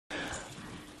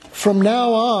From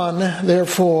now on,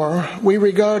 therefore, we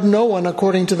regard no one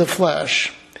according to the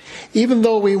flesh. Even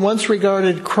though we once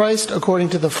regarded Christ according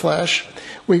to the flesh,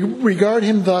 we regard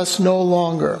him thus no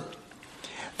longer.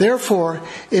 Therefore,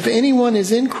 if anyone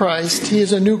is in Christ, he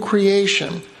is a new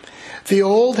creation. The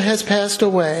old has passed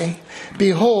away.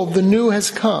 Behold, the new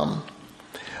has come.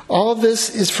 All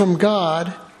this is from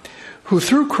God, who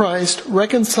through Christ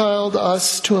reconciled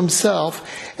us to himself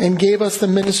and gave us the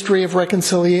ministry of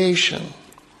reconciliation.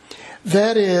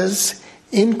 That is,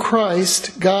 in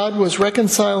Christ, God was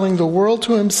reconciling the world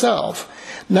to himself,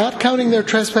 not counting their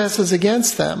trespasses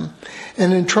against them,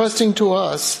 and entrusting to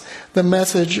us the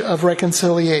message of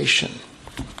reconciliation.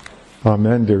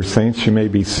 Amen, dear saints. You may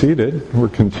be seated. We're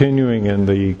continuing in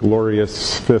the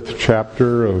glorious 5th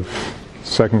chapter of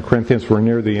 2 Corinthians. We're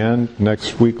near the end.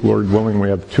 Next week, Lord willing, we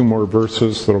have 2 more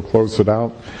verses that'll close it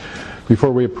out. Before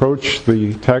we approach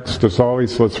the text, as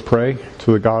always, let's pray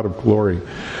to the God of glory.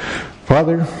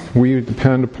 Father, we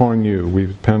depend upon you. We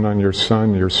depend on your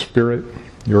Son, your Spirit,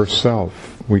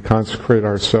 yourself. We consecrate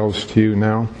ourselves to you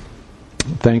now.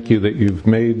 Thank you that you've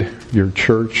made your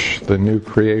church the new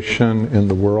creation in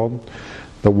the world,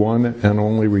 the one and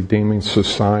only redeeming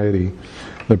society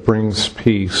that brings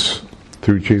peace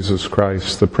through Jesus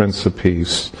Christ, the Prince of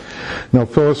Peace. Now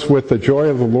fill us with the joy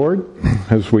of the Lord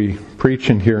as we preach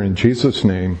and hear in Jesus'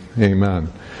 name. Amen.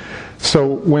 So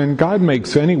when God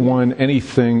makes anyone,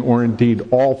 anything, or indeed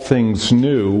all things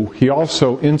new, he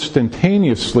also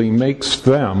instantaneously makes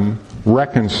them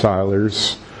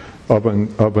reconcilers of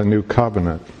a new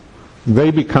covenant.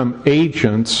 They become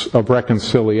agents of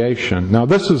reconciliation. Now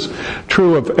this is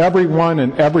true of everyone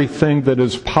and everything that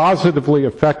is positively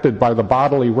affected by the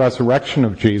bodily resurrection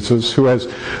of Jesus, who has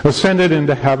ascended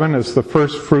into heaven as the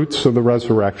first fruits of the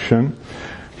resurrection.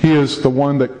 He is the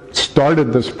one that started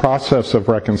this process of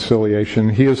reconciliation.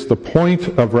 He is the point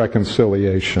of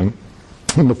reconciliation.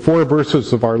 In the 4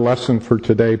 verses of our lesson for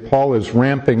today, Paul is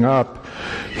ramping up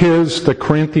the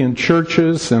Corinthian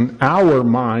churches and our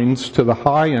minds to the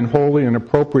high and holy and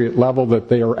appropriate level that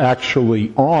they are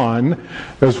actually on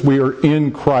as we are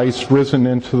in Christ, risen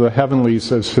into the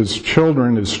heavenlies as his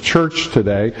children, his church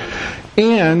today.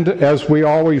 And as we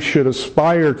always should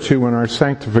aspire to in our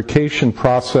sanctification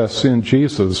process in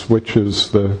Jesus, which is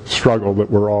the struggle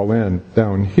that we're all in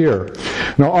down here.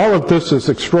 Now all of this is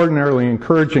extraordinarily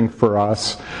encouraging for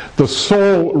us, the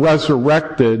soul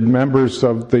resurrected members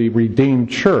of the redeemed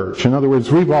church. In other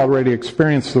words, we've already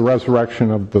experienced the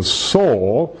resurrection of the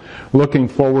soul, looking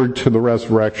forward to the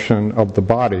resurrection of the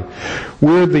body.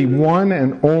 We're the one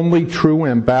and only true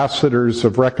ambassadors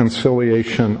of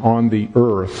reconciliation on the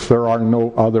earth. There are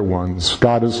no other ones.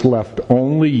 God has left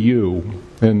only you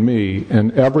and me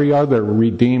and every other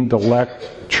redeemed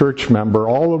elect church member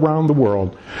all around the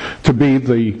world to be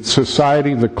the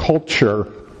society, the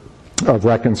culture of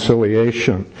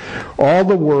reconciliation. All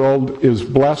the world is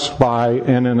blessed by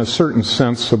and in a certain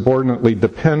sense subordinately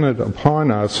dependent upon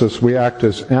us as we act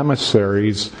as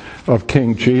emissaries of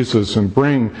King Jesus and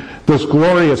bring this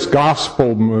glorious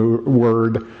gospel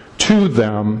word to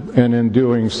them, and in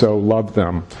doing so love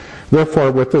them.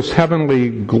 Therefore, with this heavenly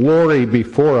glory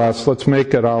before us, let's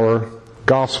make it our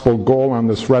gospel goal on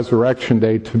this resurrection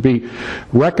day to be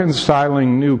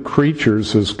reconciling new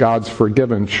creatures as God's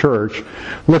forgiven church.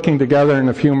 Looking together in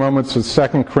a few moments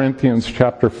at 2 Corinthians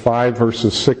chapter 5,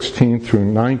 verses 16 through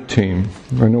 19.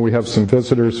 I know we have some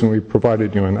visitors and we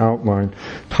provided you an outline.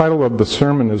 The title of the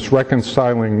sermon is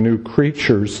Reconciling New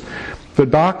Creatures. The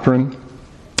doctrine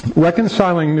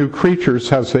Reconciling New Creatures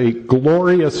has a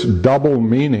glorious double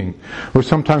meaning, or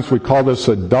sometimes we call this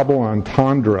a double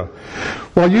entendre.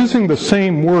 While using the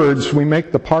same words, we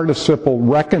make the participle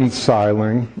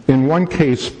reconciling, in one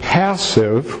case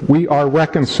passive, we are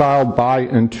reconciled by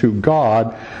and to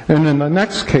God, and in the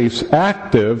next case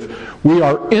active, we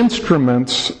are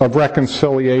instruments of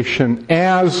reconciliation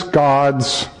as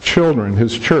God's children,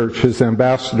 his church, his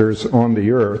ambassadors on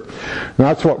the earth. And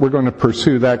that's what we're going to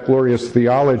pursue, that glorious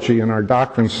theology in our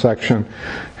doctrine section.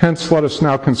 Hence, let us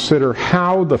now consider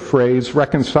how the phrase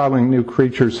reconciling new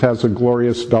creatures has a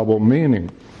glorious double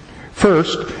meaning.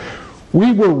 First,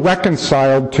 we were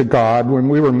reconciled to God when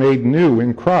we were made new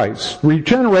in Christ.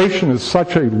 Regeneration is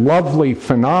such a lovely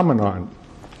phenomenon.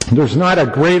 There's not a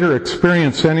greater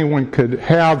experience anyone could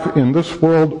have in this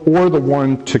world or the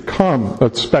one to come.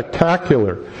 It's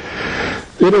spectacular.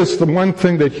 It is the one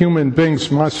thing that human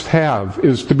beings must have,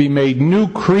 is to be made new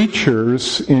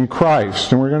creatures in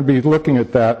Christ. And we're going to be looking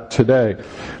at that today.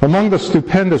 Among the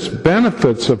stupendous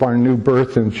benefits of our new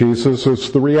birth in Jesus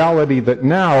is the reality that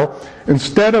now,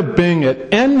 instead of being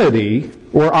at enmity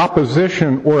or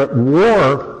opposition or at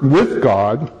war with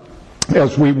God,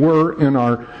 as we were in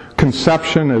our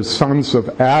conception as sons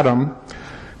of Adam,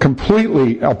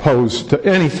 completely opposed to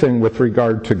anything with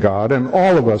regard to God, and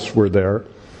all of us were there,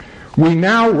 we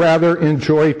now rather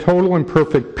enjoy total and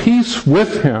perfect peace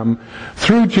with Him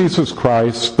through Jesus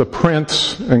Christ, the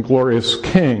Prince and glorious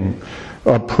King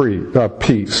of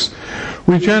peace.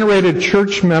 Regenerated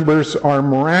church members are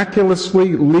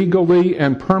miraculously, legally,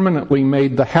 and permanently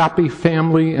made the happy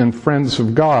family and friends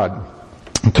of God.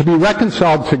 To be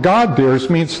reconciled to God, dears,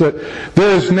 means that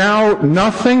there is now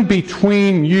nothing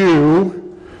between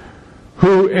you,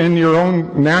 who in your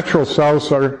own natural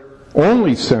selves are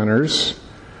only sinners,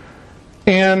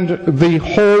 and the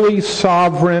holy,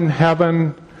 sovereign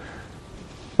heaven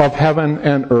of heaven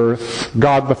and earth,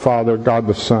 God the Father, God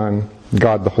the Son,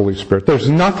 God the Holy Spirit. There's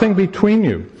nothing between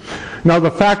you. Now,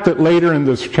 the fact that later in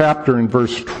this chapter, in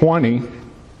verse 20,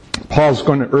 Paul's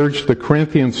going to urge the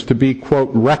Corinthians to be, quote,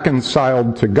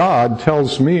 reconciled to God,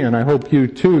 tells me, and I hope you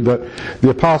too, that the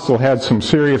apostle had some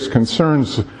serious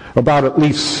concerns about at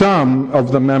least some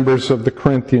of the members of the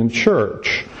Corinthian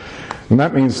church. And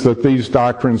that means that these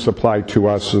doctrines apply to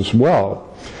us as well.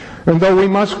 And though we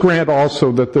must grant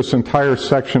also that this entire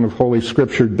section of Holy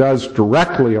Scripture does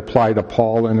directly apply to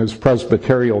Paul and his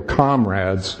Presbyterial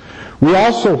comrades, we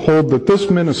also hold that this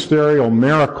ministerial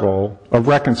miracle of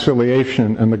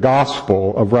reconciliation and the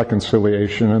gospel of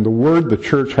reconciliation and the word the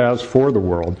church has for the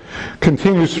world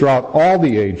continues throughout all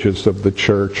the ages of the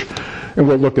church, and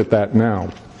we'll look at that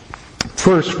now.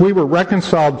 First, we were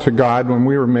reconciled to God when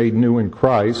we were made new in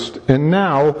Christ, and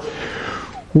now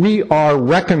we are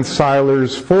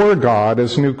reconcilers for God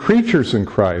as new creatures in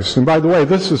Christ. And by the way,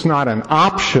 this is not an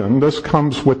option. This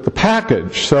comes with the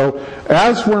package. So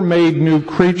as we're made new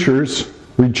creatures,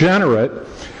 regenerate,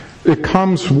 it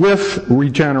comes with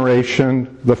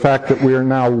regeneration, the fact that we are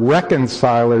now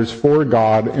reconcilers for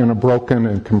God in a broken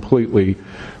and completely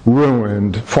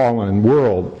ruined, fallen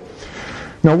world.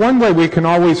 Now, one way we can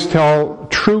always tell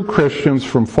true Christians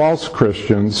from false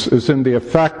Christians is in the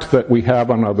effect that we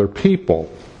have on other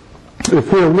people.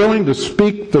 If we're willing to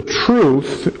speak the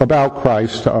truth about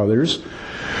Christ to others,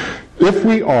 if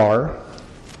we are,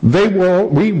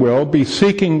 we will be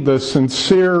seeking the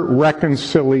sincere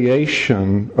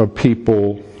reconciliation of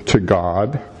people to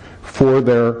God for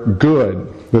their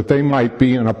good, that they might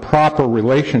be in a proper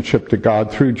relationship to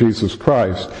God through Jesus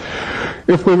Christ.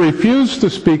 If we refuse to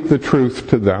speak the truth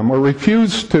to them or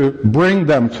refuse to bring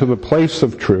them to the place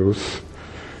of truth,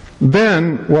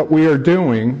 then what we are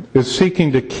doing is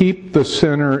seeking to keep the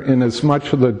sinner in as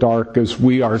much of the dark as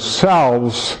we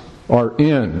ourselves are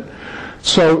in.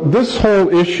 So this whole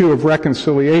issue of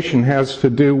reconciliation has to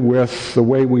do with the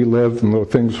way we live and the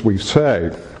things we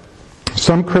say.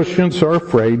 Some Christians are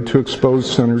afraid to expose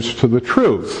sinners to the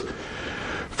truth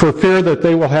for fear that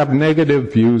they will have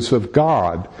negative views of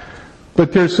God.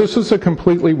 But this is a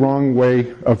completely wrong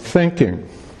way of thinking.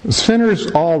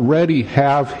 Sinners already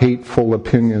have hateful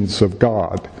opinions of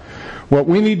God. What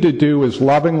we need to do is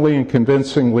lovingly and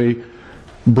convincingly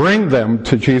bring them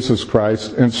to Jesus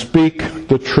Christ and speak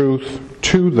the truth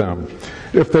to them.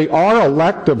 If they are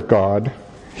elect of God,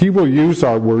 He will use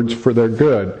our words for their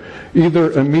good,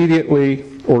 either immediately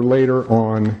or later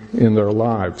on in their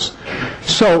lives.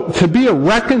 So, to be a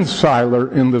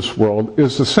reconciler in this world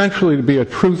is essentially to be a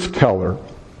truth teller,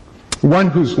 one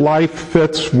whose life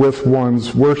fits with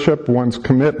one's worship, one's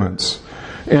commitments,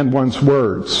 and one's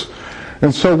words.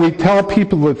 And so we tell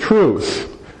people the truth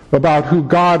about who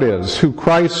God is, who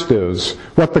Christ is,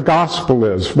 what the gospel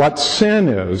is, what sin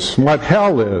is, what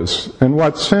hell is, and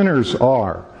what sinners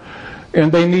are.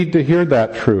 And they need to hear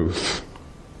that truth,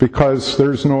 because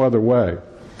there's no other way.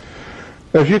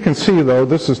 As you can see, though,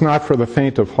 this is not for the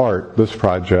faint of heart, this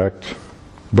project.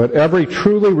 But every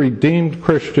truly redeemed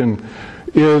Christian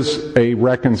is a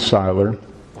reconciler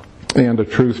and a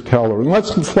truth teller. And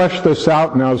let's flesh this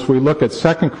out now as we look at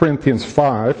 2 Corinthians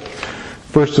 5,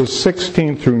 verses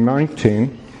 16 through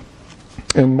 19,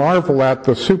 and marvel at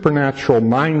the supernatural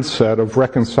mindset of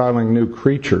reconciling new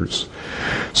creatures.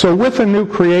 So with a new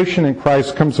creation in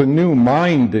Christ comes a new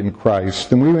mind in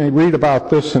Christ, and we may read about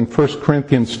this in 1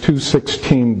 Corinthians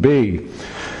 2:16b.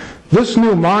 This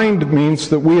new mind means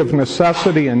that we of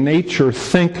necessity and nature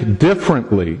think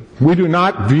differently. We do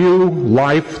not view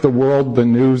life, the world, the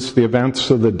news, the events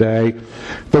of the day,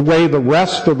 the way the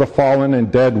rest of the fallen and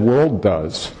dead world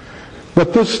does.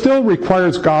 But this still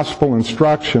requires gospel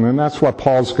instruction, and that's what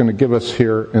Paul's going to give us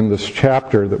here in this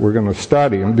chapter that we're going to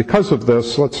study. And because of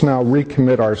this, let's now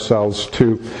recommit ourselves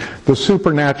to the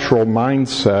supernatural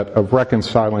mindset of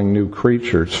reconciling new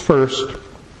creatures. First,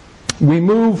 we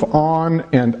move on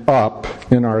and up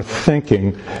in our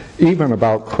thinking, even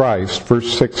about Christ.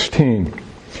 Verse 16.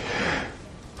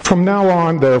 From now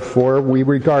on, therefore, we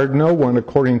regard no one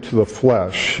according to the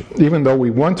flesh. Even though we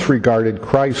once regarded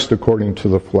Christ according to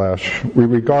the flesh, we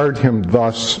regard him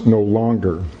thus no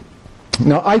longer.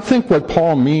 Now, I think what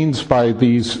Paul means by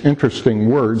these interesting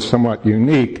words, somewhat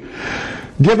unique,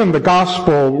 given the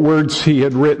gospel words he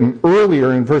had written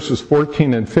earlier in verses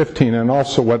 14 and 15, and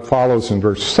also what follows in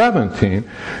verse 17,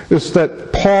 is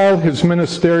that Paul, his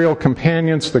ministerial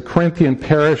companions, the Corinthian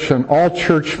parish, and all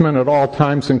churchmen at all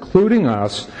times, including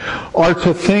us, are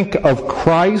to think of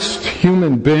Christ,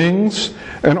 human beings,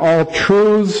 and all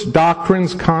truths,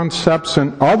 doctrines, concepts,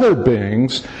 and other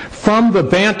beings from the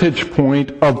vantage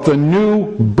point of the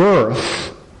new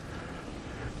birth,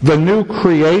 the new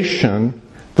creation,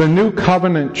 the new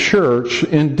covenant church,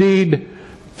 indeed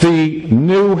the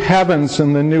new heavens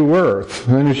and the new earth.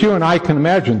 And as you and I can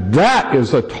imagine, that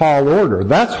is a tall order.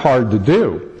 That's hard to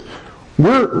do.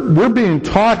 We're being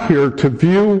taught here to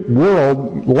view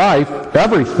world, life,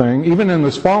 everything, even in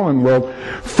this fallen world,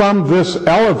 from this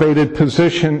elevated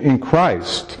position in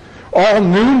Christ. All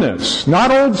newness,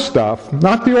 not old stuff,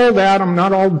 not the old Adam,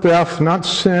 not old death, not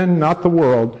sin, not the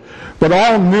world, but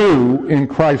all new in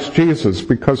Christ Jesus,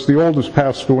 because the old has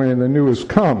passed away and the new has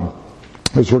come,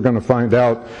 as we're going to find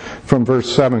out from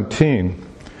verse 17.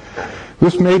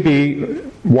 This may be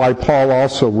why Paul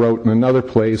also wrote in another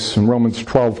place in Romans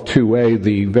 12:2a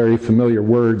the very familiar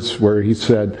words where he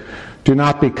said, "Do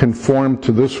not be conformed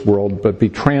to this world, but be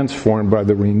transformed by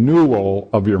the renewal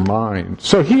of your mind."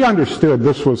 So he understood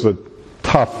this was a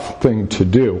tough thing to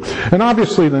do. And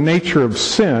obviously the nature of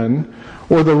sin,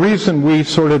 or the reason we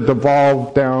sort of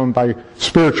devolved down by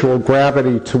spiritual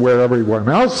gravity to where everyone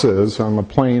else is on the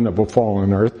plane of a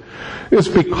fallen earth, is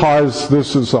because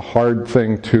this is a hard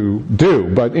thing to do.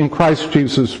 But in Christ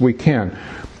Jesus we can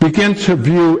begin to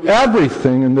view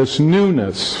everything in this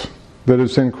newness that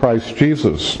is in Christ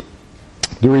Jesus.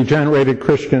 The regenerated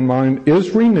Christian mind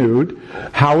is renewed.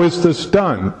 How is this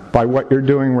done? By what you're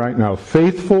doing right now.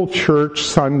 Faithful church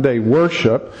Sunday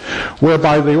worship,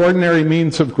 whereby the ordinary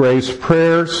means of grace,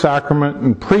 prayer, sacrament,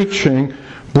 and preaching,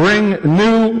 bring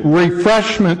new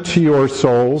refreshment to your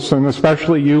souls, and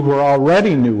especially you who are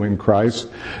already new in Christ,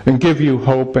 and give you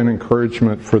hope and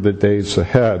encouragement for the days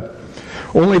ahead.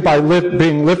 Only by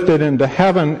being lifted into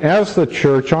heaven as the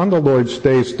church on the Lord's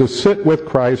days to sit with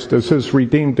Christ as his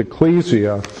redeemed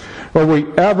ecclesia are we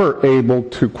ever able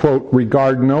to, quote,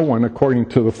 regard no one according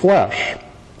to the flesh.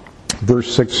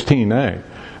 Verse 16a.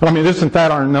 I mean, isn't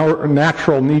that our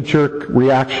natural knee-jerk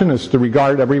reaction, is to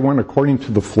regard everyone according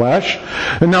to the flesh?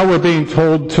 And now we're being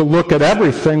told to look at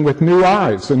everything with new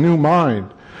eyes, a new mind,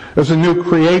 as a new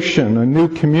creation, a new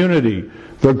community,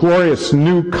 the glorious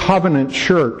new covenant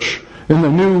church, in the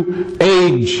new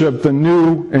age of the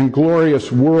new and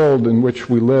glorious world in which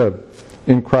we live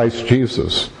in Christ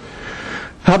Jesus.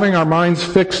 Having our minds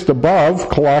fixed above,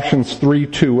 Colossians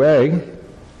 3:2a,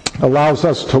 allows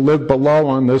us to live below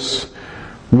on this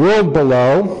world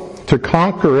below, to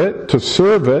conquer it, to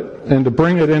serve it, and to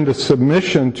bring it into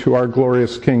submission to our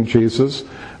glorious King Jesus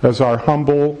as our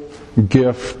humble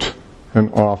gift and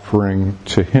offering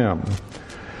to him.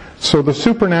 So the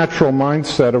supernatural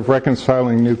mindset of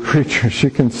reconciling new creatures,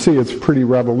 you can see it's pretty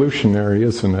revolutionary,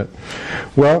 isn't it?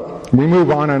 Well, we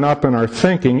move on and up in our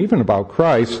thinking, even about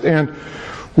Christ, and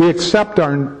we accept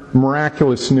our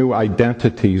miraculous new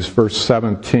identities. Verse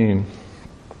 17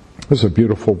 is a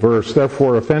beautiful verse.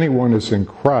 Therefore, if anyone is in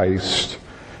Christ,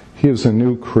 he is a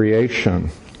new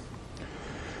creation,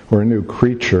 or a new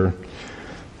creature.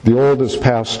 The old has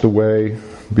passed away.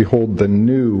 Behold, the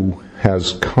new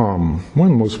has come. One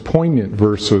of the most poignant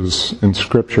verses in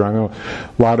Scripture. I know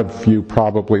a lot of you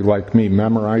probably, like me,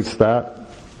 memorized that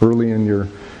early in your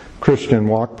Christian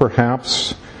walk,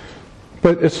 perhaps.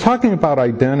 But it's talking about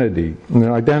identity. And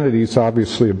identity is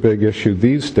obviously a big issue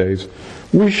these days.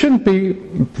 We shouldn't be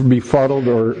befuddled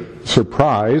or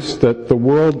surprised that the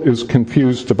world is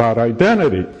confused about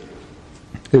identity.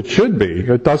 It should be.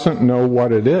 It doesn't know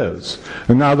what it is.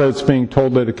 And now that it's being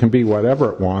told that it can be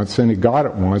whatever it wants, any God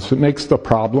it wants, it makes the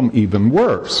problem even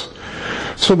worse.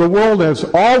 So the world has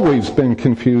always been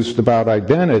confused about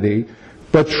identity,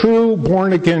 but true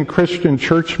born-again Christian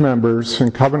church members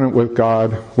in covenant with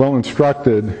God, well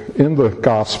instructed in the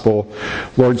gospel,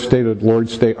 Lord's Day to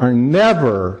Lord's Day, are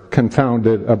never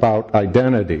confounded about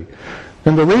identity.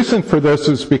 And the reason for this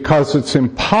is because it's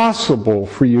impossible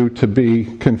for you to be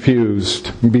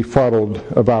confused and befuddled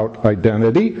about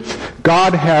identity.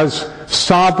 God has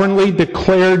sovereignly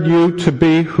declared you to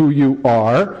be who you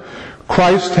are.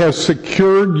 Christ has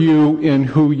secured you in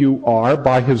who you are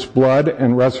by his blood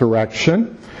and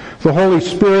resurrection. The Holy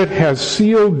Spirit has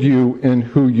sealed you in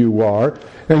who you are.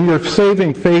 And your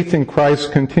saving faith in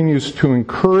Christ continues to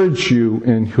encourage you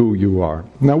in who you are.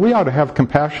 Now, we ought to have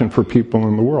compassion for people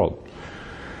in the world.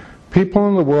 People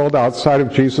in the world outside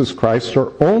of Jesus Christ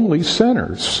are only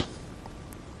sinners.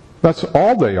 That's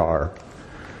all they are.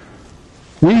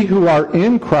 We who are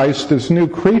in Christ as new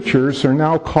creatures are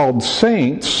now called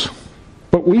saints,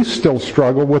 but we still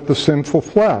struggle with the sinful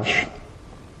flesh.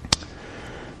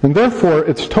 And therefore,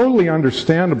 it's totally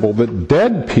understandable that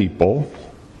dead people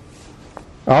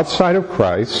outside of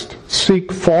Christ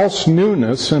seek false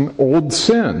newness in old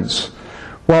sins,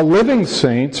 while living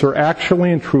saints are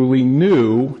actually and truly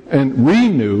new and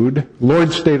renewed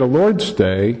Lord's Day to Lord's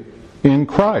Day in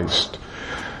Christ.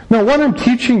 Now, what I'm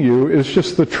teaching you is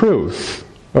just the truth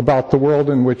about the world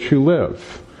in which you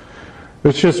live.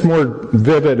 It's just more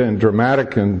vivid and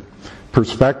dramatic in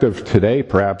perspective today,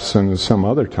 perhaps, than in some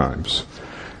other times.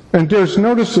 And dears,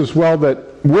 notice as well that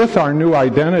with our new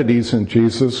identities in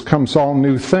Jesus comes all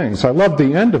new things. I love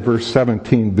the end of verse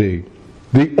 17b.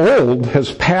 The old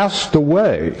has passed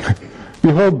away.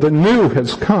 Behold, the new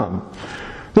has come.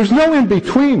 There's no in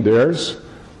between, there's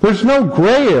no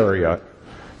gray area.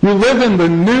 You live in the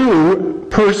new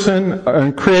person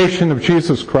and creation of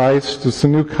Jesus Christ. It's the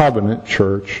new covenant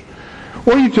church.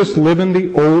 Or you just live in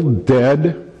the old,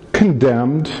 dead,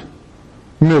 condemned,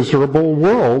 miserable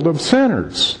world of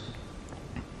sinners.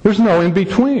 There's no in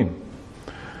between.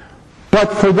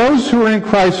 But for those who are in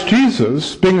Christ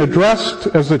Jesus, being addressed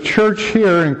as a church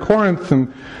here in Corinth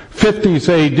in 50s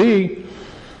AD,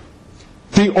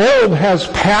 the old has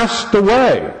passed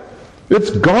away. It's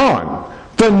gone.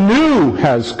 The new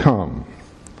has come.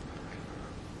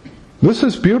 This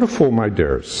is beautiful, my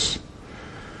dears.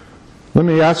 Let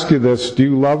me ask you this. Do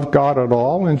you love God at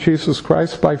all in Jesus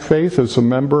Christ by faith as a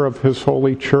member of His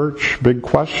holy church? Big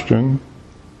question.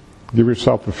 Give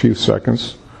yourself a few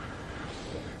seconds.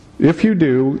 If you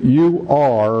do, you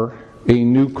are a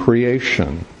new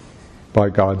creation by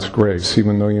God's grace,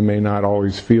 even though you may not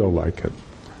always feel like it.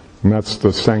 And that's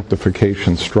the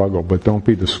sanctification struggle, but don't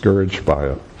be discouraged by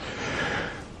it.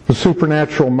 The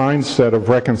supernatural mindset of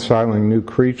reconciling new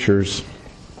creatures.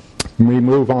 We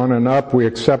move on and up, we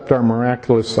accept our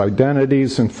miraculous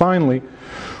identities, and finally,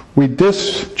 we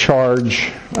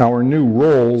discharge our new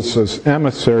roles as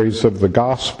emissaries of the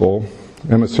gospel.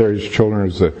 Emissaries, children,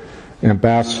 as an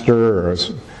ambassador or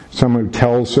as someone who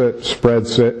tells it,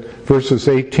 spreads it. Verses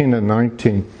 18 and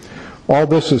 19. All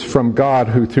this is from God,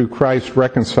 who through Christ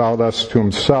reconciled us to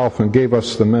Himself and gave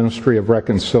us the ministry of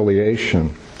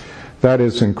reconciliation. That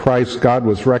is, in Christ, God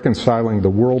was reconciling the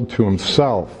world to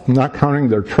Himself, not counting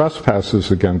their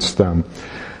trespasses against them,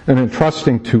 and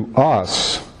entrusting to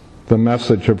us the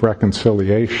message of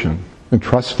reconciliation.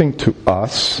 Entrusting to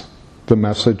us the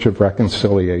message of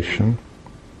reconciliation.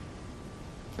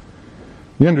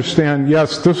 You understand,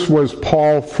 yes, this was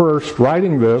Paul first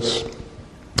writing this.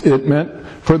 It meant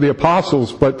for the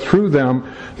apostles, but through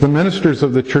them, the ministers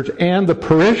of the church and the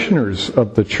parishioners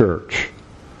of the church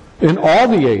in all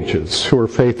the ages who are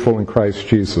faithful in Christ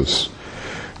Jesus.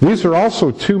 These are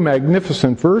also two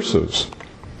magnificent verses.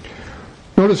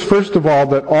 Notice, first of all,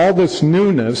 that all this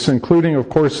newness, including, of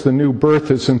course, the new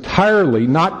birth, is entirely,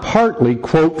 not partly,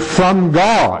 quote, from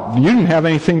God. You didn't have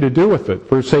anything to do with it.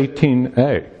 Verse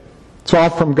 18a. It's all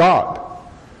from God.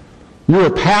 You are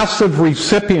passive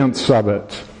recipients of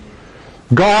it.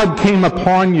 God came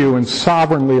upon you and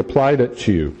sovereignly applied it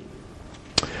to you.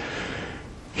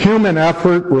 Human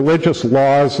effort, religious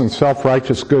laws, and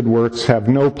self-righteous good works have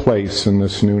no place in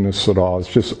this newness at all. It's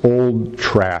just old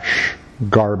trash,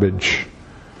 garbage,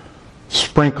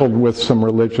 sprinkled with some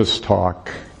religious talk.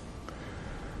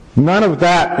 None of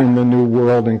that in the new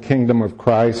world and kingdom of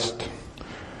Christ.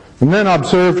 And then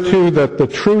observe, too, that the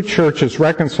true church is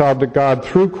reconciled to God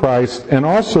through Christ and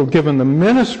also given the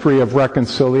ministry of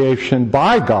reconciliation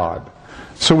by God.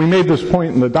 So we made this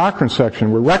point in the doctrine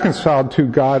section. We're reconciled to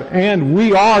God, and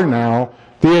we are now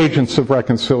the agents of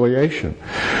reconciliation.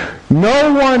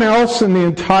 No one else in the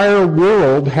entire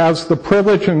world has the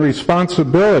privilege and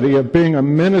responsibility of being a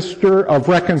minister of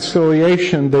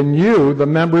reconciliation than you, the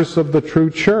members of the true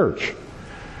church.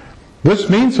 This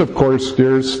means, of course,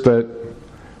 dears, that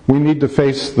we need to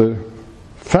face the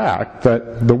fact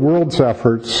that the world's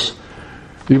efforts,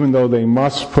 even though they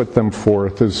must put them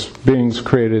forth as beings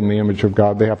created in the image of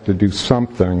God, they have to do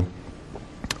something.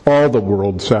 All the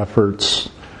world's efforts,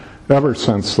 ever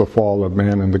since the fall of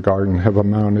man in the garden, have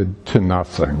amounted to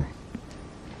nothing.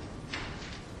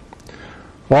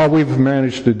 All we've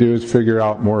managed to do is figure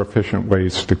out more efficient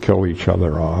ways to kill each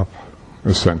other off,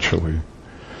 essentially.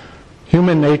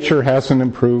 Human nature hasn't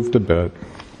improved a bit.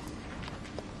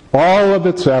 All of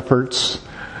its efforts,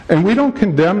 and we don't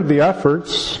condemn the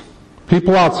efforts.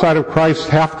 People outside of Christ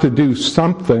have to do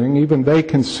something. Even they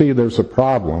can see there's a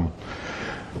problem.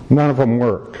 None of them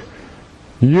work.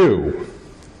 You,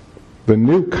 the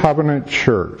New Covenant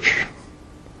Church,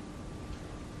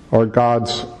 are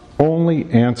God's only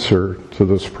answer to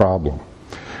this problem.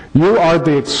 You are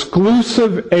the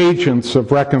exclusive agents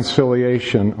of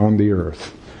reconciliation on the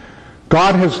earth.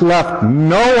 God has left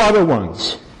no other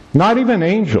ones, not even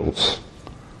angels,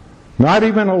 not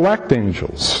even elect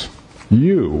angels.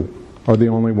 You are the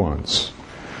only ones.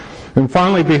 And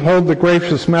finally, behold the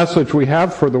gracious message we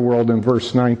have for the world in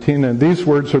verse 19, and these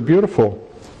words are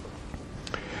beautiful.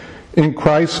 In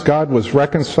Christ, God was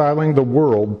reconciling the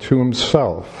world to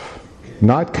himself,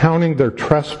 not counting their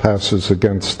trespasses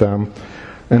against them,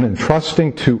 and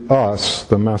entrusting to us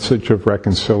the message of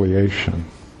reconciliation.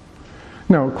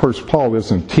 Now, of course, Paul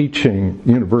isn't teaching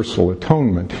universal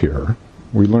atonement here.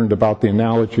 We learned about the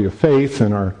analogy of faith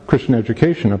in our Christian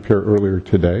education up here earlier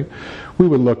today. We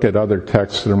would look at other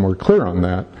texts that are more clear on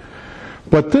that.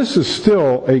 But this is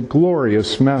still a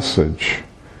glorious message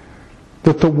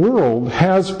that the world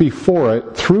has before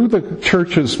it, through the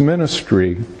church's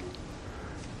ministry,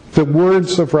 the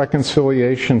words of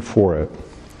reconciliation for it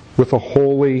with a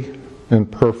holy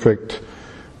and perfect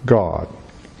God.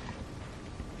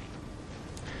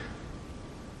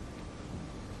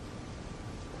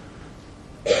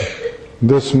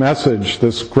 This message,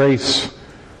 this grace-laden,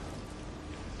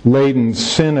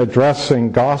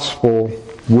 sin-addressing gospel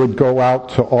would go out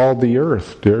to all the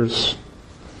earth, dears.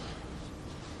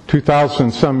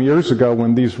 2,000 some years ago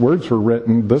when these words were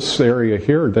written, this area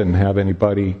here didn't have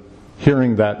anybody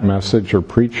hearing that message or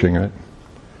preaching it.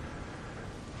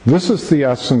 This is the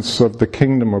essence of the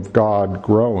kingdom of God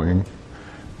growing,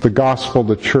 the gospel,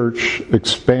 the church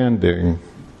expanding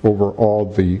over all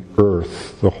the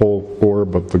earth, the whole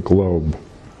orb of the globe.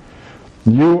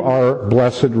 You are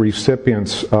blessed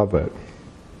recipients of it.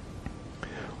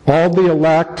 All the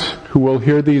elect who will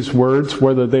hear these words,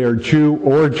 whether they are Jew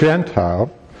or Gentile,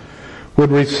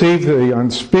 would receive the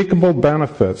unspeakable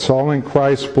benefits, all in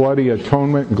Christ's bloody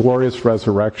atonement and glorious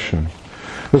resurrection.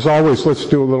 As always, let's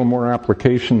do a little more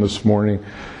application this morning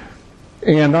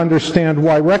and understand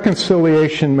why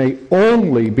reconciliation may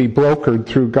only be brokered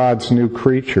through God's new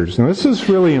creatures. And this is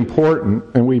really important,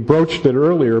 and we broached it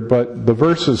earlier, but the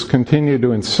verses continue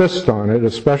to insist on it,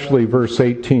 especially verse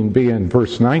 18b and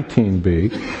verse 19b.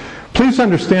 Please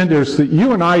understand, dears, that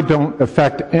you and I don't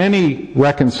affect any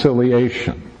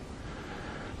reconciliation.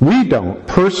 We don't,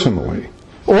 personally.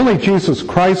 Only Jesus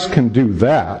Christ can do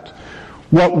that.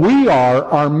 What we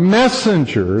are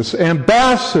messengers,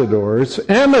 ambassadors,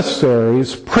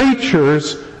 emissaries,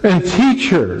 preachers, and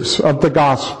teachers of the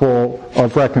gospel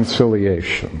of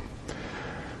reconciliation.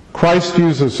 Christ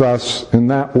uses us in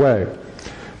that way.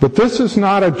 But this is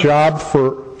not a job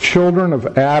for children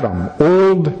of Adam,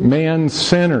 old man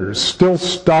sinners, still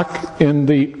stuck in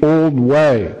the old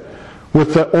way,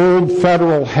 with the old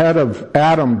federal head of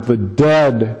Adam, the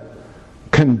dead,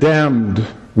 condemned,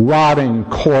 rotting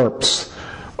corpse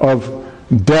of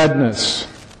deadness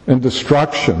and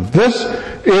destruction. This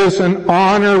is an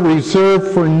honor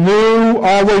reserved for new,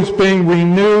 always being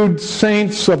renewed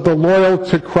saints of the loyal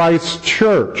to Christ's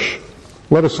church.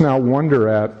 Let us now wonder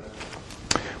at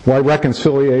why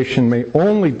reconciliation may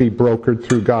only be brokered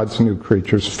through God's new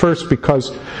creatures. First,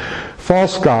 because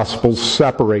false gospels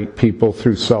separate people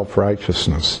through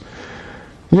self-righteousness.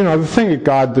 You know, the thing that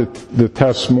God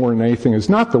detests more than anything is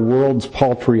not the world's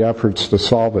paltry efforts to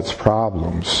solve its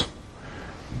problems,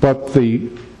 but the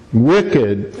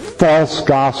wicked, false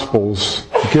gospels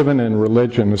given in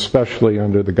religion, especially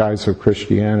under the guise of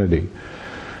Christianity.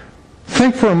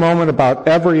 Think for a moment about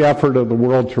every effort of the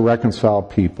world to reconcile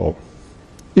people,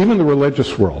 even the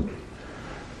religious world.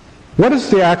 What is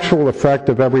the actual effect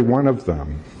of every one of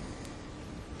them?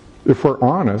 If we're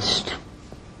honest,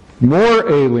 more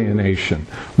alienation,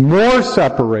 more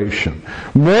separation,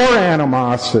 more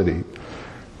animosity,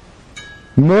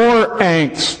 more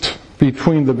angst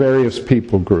between the various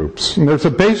people groups. And there's a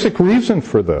basic reason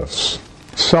for this: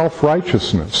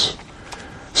 self-righteousness.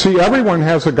 See, everyone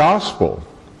has a gospel.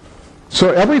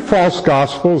 So every false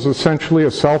gospel is essentially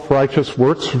a self-righteous,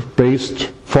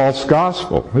 works-based false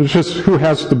gospel. It's just who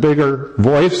has the bigger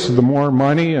voice, the more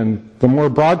money, and the more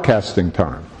broadcasting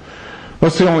time.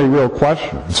 That's the only real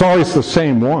question. It's always the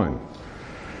same one.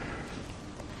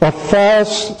 A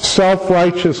false,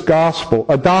 self-righteous gospel,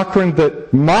 a doctrine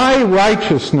that my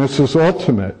righteousness is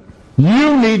ultimate.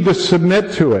 You need to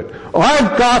submit to it.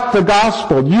 I've got the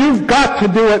gospel. You've got to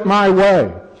do it my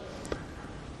way.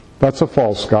 That's a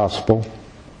false gospel.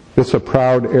 It's a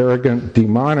proud, arrogant,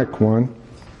 demonic one.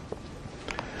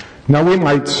 Now we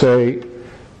might say,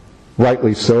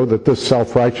 rightly so, that this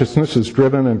self-righteousness is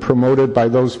driven and promoted by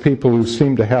those people who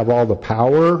seem to have all the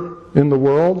power in the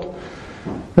world.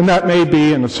 And that may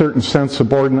be, in a certain sense,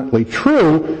 subordinately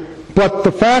true, but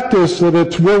the fact is that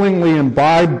it's willingly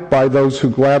imbibed by those who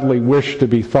gladly wish to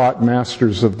be thought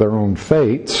masters of their own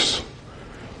fates.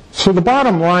 So the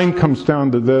bottom line comes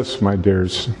down to this, my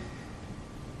dears.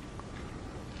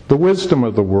 The wisdom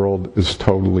of the world is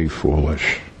totally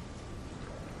foolish.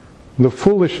 The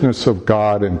foolishness of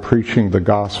God in preaching the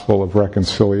gospel of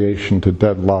reconciliation to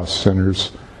dead, lost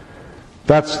sinners,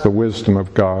 that's the wisdom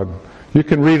of God. You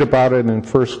can read about it in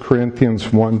 1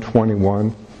 Corinthians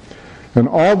 1:21. And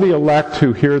all the elect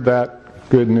who hear that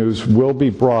good news will be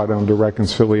brought unto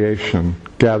reconciliation,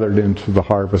 gathered into the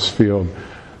harvest field,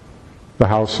 the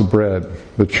house of bread,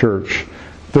 the church.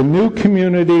 The new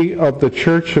community of the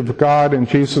Church of God in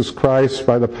Jesus Christ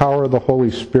by the power of the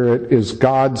Holy Spirit is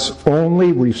God's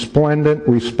only resplendent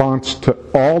response to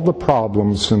all the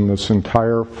problems in this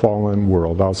entire fallen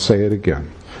world. I'll say it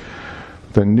again.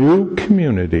 The new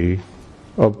community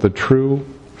of the true,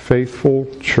 faithful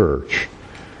church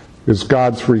is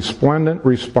God's resplendent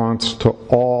response to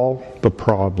all the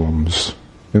problems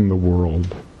in the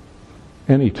world.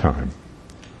 Anytime.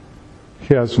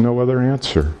 He has no other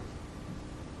answer.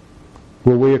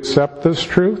 Will we accept this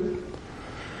truth?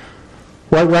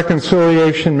 Why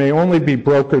reconciliation may only be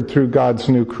brokered through God's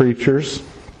new creatures,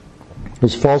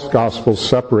 because false gospels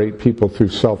separate people through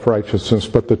self-righteousness,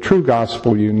 but the true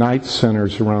gospel unites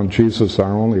sinners around Jesus,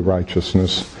 our only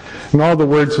righteousness. And all the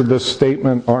words of this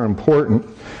statement are important.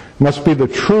 It must be the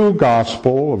true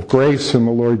gospel of grace in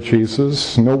the Lord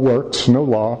Jesus, no works, no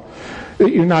law.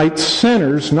 It unites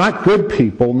sinners, not good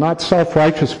people, not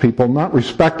self-righteous people, not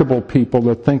respectable people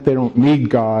that think they don't need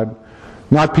God,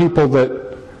 not people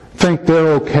that think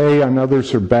they're okay and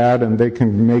others are bad and they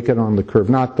can make it on the curve.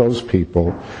 Not those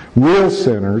people. Real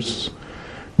sinners.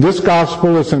 This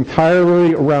gospel is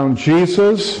entirely around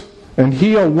Jesus, and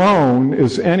He alone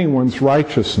is anyone's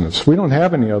righteousness. We don't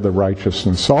have any other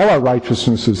righteousness. All our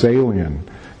righteousness is alien,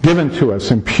 given to us,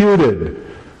 imputed,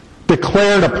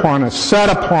 declared upon us, set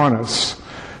upon us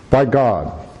by God.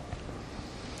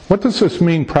 What does this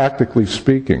mean practically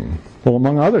speaking? Well,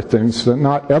 among other things, that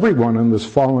not everyone in this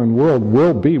fallen world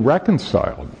will be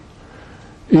reconciled,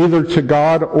 either to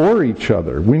God or each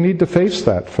other. We need to face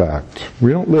that fact.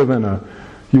 We don't live in a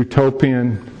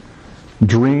utopian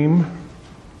dream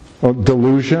or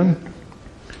delusion.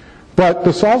 But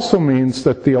this also means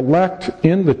that the elect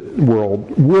in the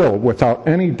world will, without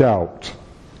any doubt,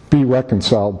 be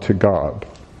reconciled to God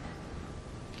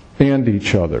and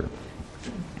each other.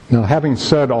 Now, having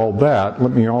said all that,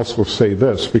 let me also say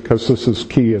this, because this is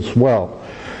key as well.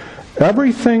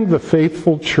 Everything the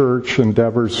faithful church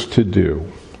endeavors to do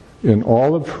in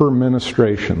all of her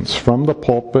ministrations, from the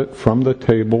pulpit, from the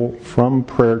table, from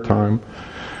prayer time,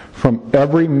 from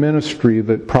every ministry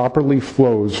that properly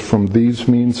flows from these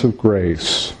means of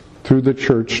grace through the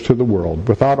church to the world,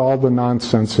 without all the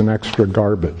nonsense and extra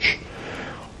garbage,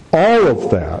 all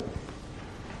of that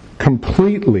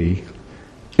completely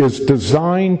is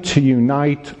designed to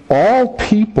unite all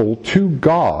people to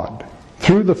God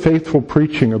through the faithful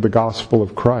preaching of the gospel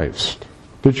of Christ.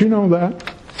 Did you know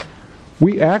that?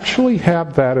 We actually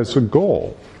have that as a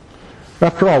goal.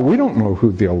 After all, we don't know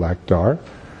who the elect are.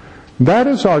 That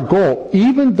is our goal,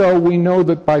 even though we know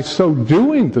that by so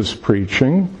doing this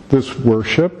preaching, this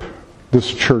worship,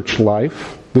 this church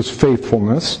life, this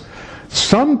faithfulness,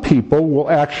 some people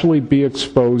will actually be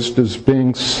exposed as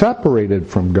being separated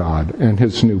from God and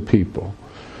His new people.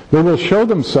 They will show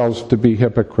themselves to be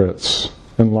hypocrites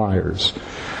and liars.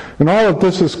 And all of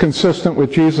this is consistent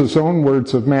with Jesus' own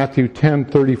words of Matthew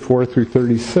 10:34 through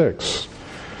 36.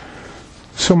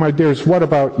 So, my dears, what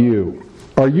about you?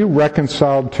 Are you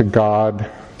reconciled to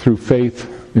God through faith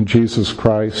in Jesus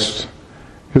Christ,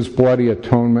 His bloody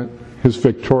atonement, His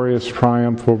victorious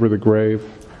triumph over the grave?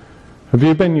 Have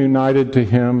you been united to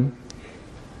Him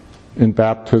in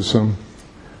baptism,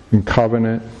 in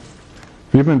covenant?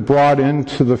 Have you been brought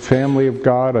into the family of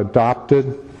God,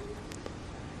 adopted?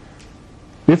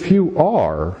 If you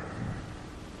are,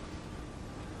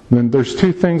 then there's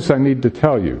two things I need to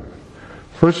tell you.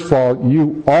 First of all,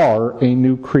 you are a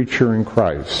new creature in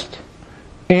Christ.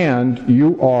 And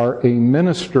you are a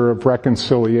minister of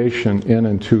reconciliation in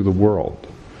and to the world.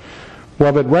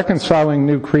 Well, that reconciling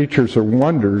new creatures are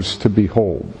wonders to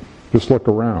behold. Just look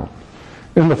around.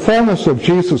 In the fullness of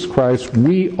Jesus Christ,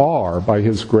 we are, by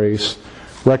His grace,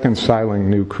 reconciling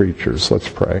new creatures. Let's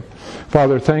pray.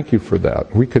 Father, thank You for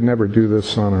that. We could never do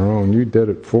this on our own. You did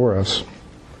it for us.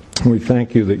 We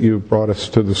thank You that You brought us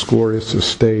to this glorious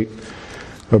estate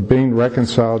of being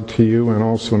reconciled to You and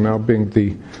also now being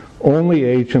the only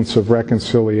agents of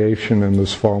reconciliation in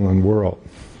this fallen world.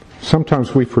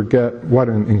 Sometimes we forget what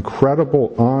an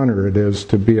incredible honor it is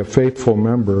to be a faithful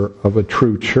member of a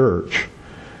true church.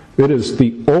 It is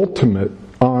the ultimate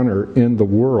honor in the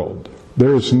world.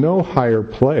 There is no higher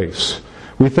place.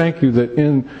 We thank you that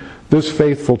in this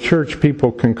faithful church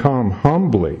people can come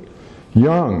humbly,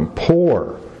 young,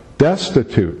 poor,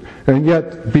 destitute, and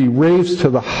yet be raised to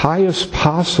the highest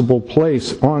possible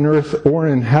place on earth or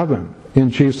in heaven in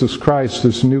Jesus Christ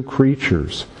as new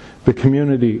creatures, the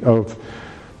community of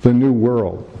the new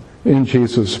world. In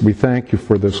Jesus, we thank you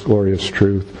for this glorious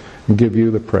truth and give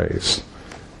you the praise.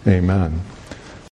 Amen.